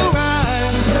will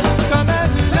rise. Come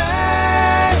and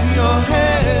lay your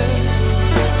head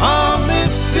on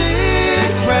this big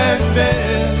brass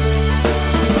bed.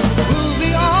 We'll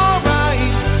be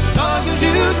alright as long as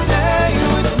you stay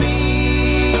with me.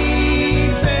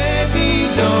 Baby,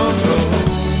 don't go.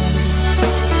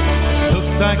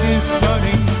 Looks like it's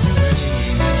starting to rain.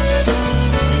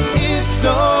 It's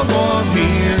so warm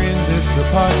here in this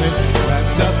apartment,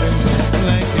 wrapped up in this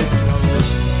blanket. So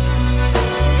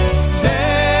stay,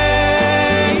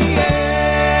 yeah.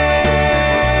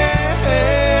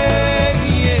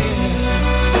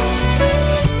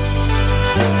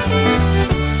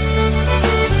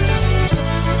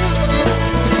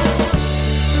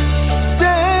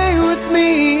 Stay with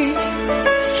me.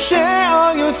 Share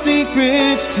all your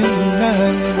secrets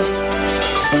tonight.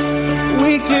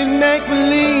 We can make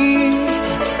believe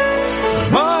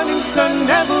the morning sun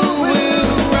never will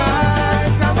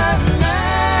rise. Come and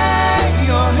lay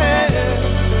your head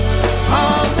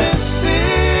on this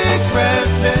big brass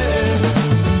bed.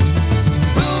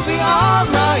 We'll be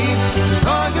alright as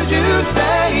long as you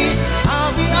stay.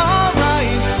 I'll be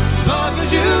alright as long as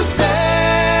you stay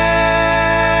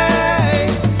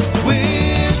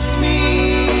with me.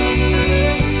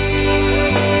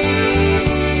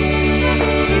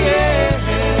 Yeah.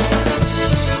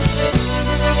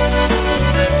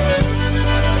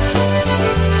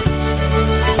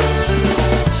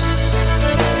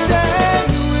 Stay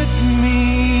with me.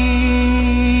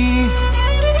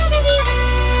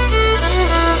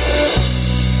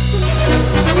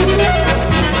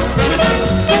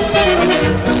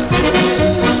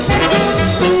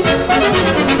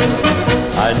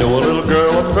 I knew a little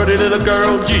girl, a pretty little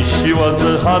girl, gee, she was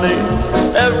a honey.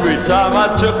 Every time I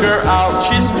took her out,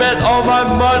 she spent all my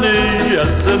money.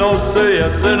 Yes and oh sir,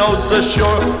 yes and oh sir,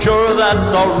 sure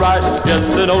that's alright.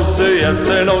 Yes and oh sir, yes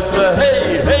and oh sir,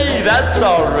 hey, that's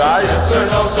alright. Yes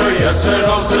and oh sir,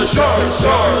 sure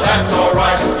that's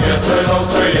alright. Yes and oh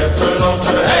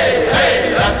sir,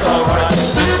 hey, that's alright.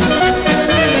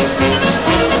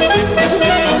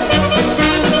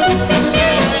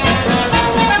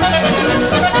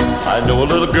 I knew a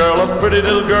little girl, a pretty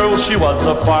little girl, she was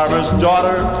a farmer's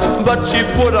daughter, but she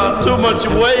put on too much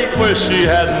weight where she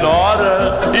hadn't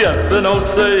oughta. Yes and oh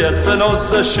sir,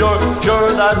 sure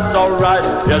that's alright.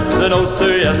 Yes and oh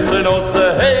sir,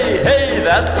 hey,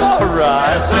 that's alright.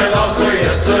 Yes and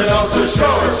oh sir,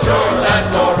 sure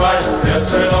that's alright.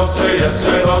 Yes and oh sir, hey,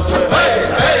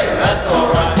 that's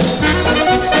alright.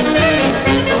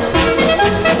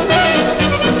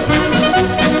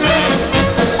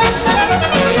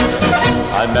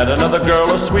 I met another girl,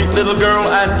 a sweet little girl,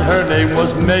 and her name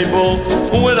was Mabel.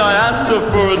 When I asked her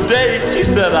for a date, she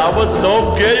said I was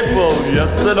no Gable.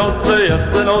 Yes and oh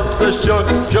sir,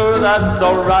 sure that's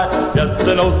alright. Yes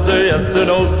and oh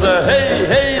sir,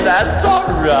 hey, that's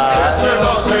alright. Yes and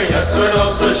oh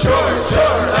sir, sure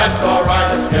that's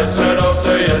alright. Yes and oh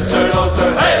sir, hey,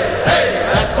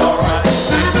 that's alright.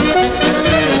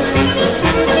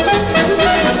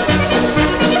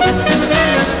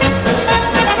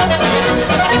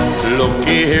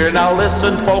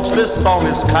 listen, folks, this song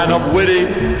is kind of witty.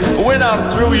 When I'm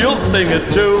through, you'll sing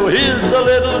it too. Here's a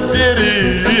little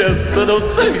ditty. Yes, sir, no,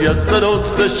 sir, yes, sir, no,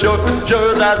 sir, sure,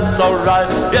 sure, that's all right.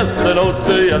 Yes, sir, no,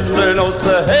 sir, yes, sir, no,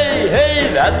 sir, hey,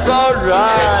 hey, that's all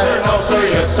right.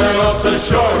 Yes, sir, no, sir,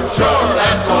 sure, sure,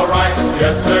 that's all right.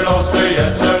 Yes, sir, no, sir,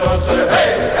 yes, sir, no, sir,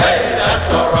 hey, hey,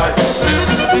 that's all right.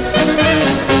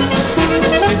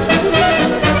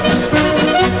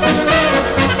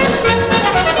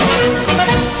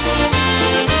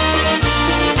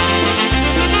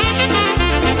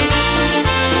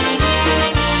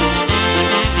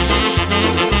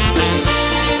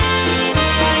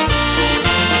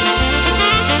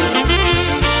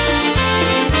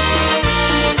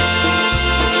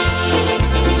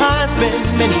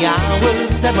 Many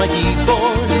hours at my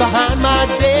keyboard behind my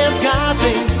desk. I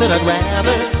think that I'd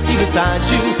rather be beside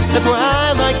you. That's where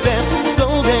I like best. So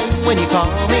then when you call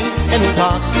me and we're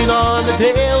talking on the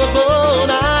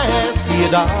telephone, I ask you,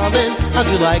 darling, how'd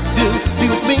you like to be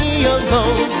with me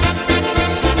alone?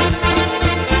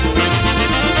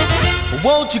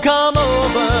 Won't you come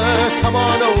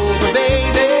on over,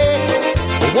 baby?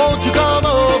 Won't you come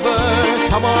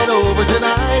on over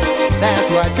tonight? That's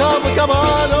right, come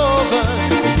on over.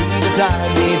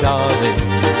 Beside me, darling,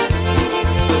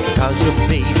 because your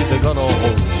babies are gonna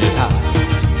hold you tight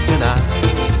tonight.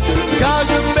 Because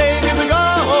your babies are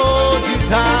gonna hold you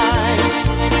tight.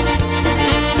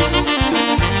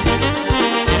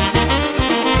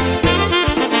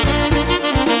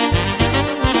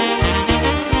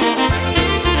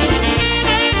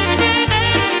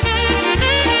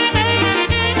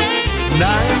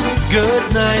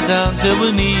 Good night until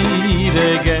we meet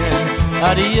again.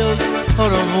 Adios, au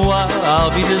revoir, I'll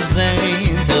be the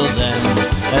same till then.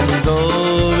 And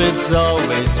though it's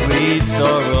always sweet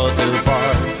sorrow to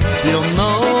part, you'll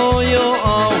know you'll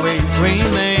always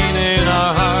remain in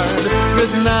our heart.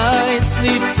 Good night,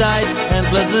 sleep tight, and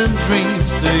pleasant dreams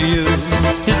to you.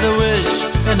 Here's a wish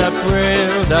and a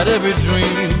prayer that every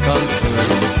dream comes true.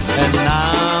 And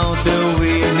now till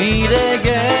we meet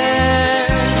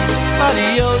again,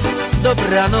 adios,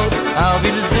 dobranoc, I'll be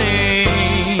the same.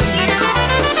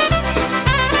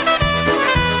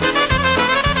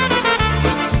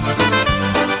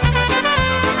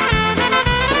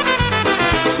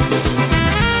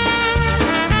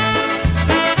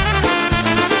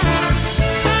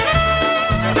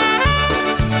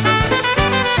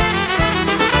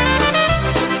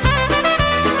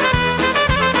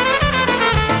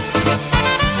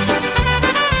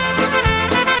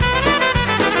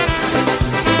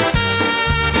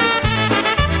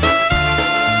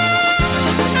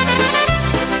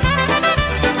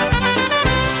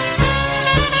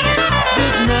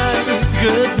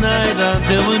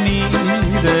 Till we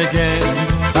meet again.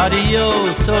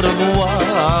 Adios, au revoir,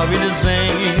 I'll be the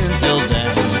same till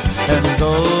then. And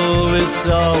though it's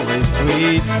always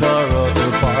sweet sorrow to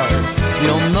part,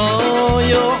 you'll know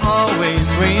you'll always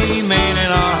remain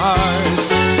in our hearts.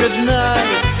 Good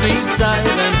night, sleep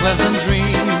tight, and pleasant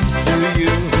dreams to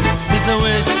you. It's a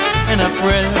wish and a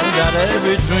prayer that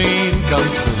every dream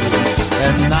comes true.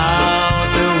 And now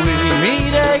till we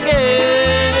meet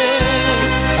again,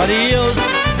 adios,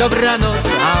 dobranoc,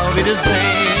 I'll be the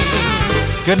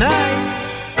same. Good night.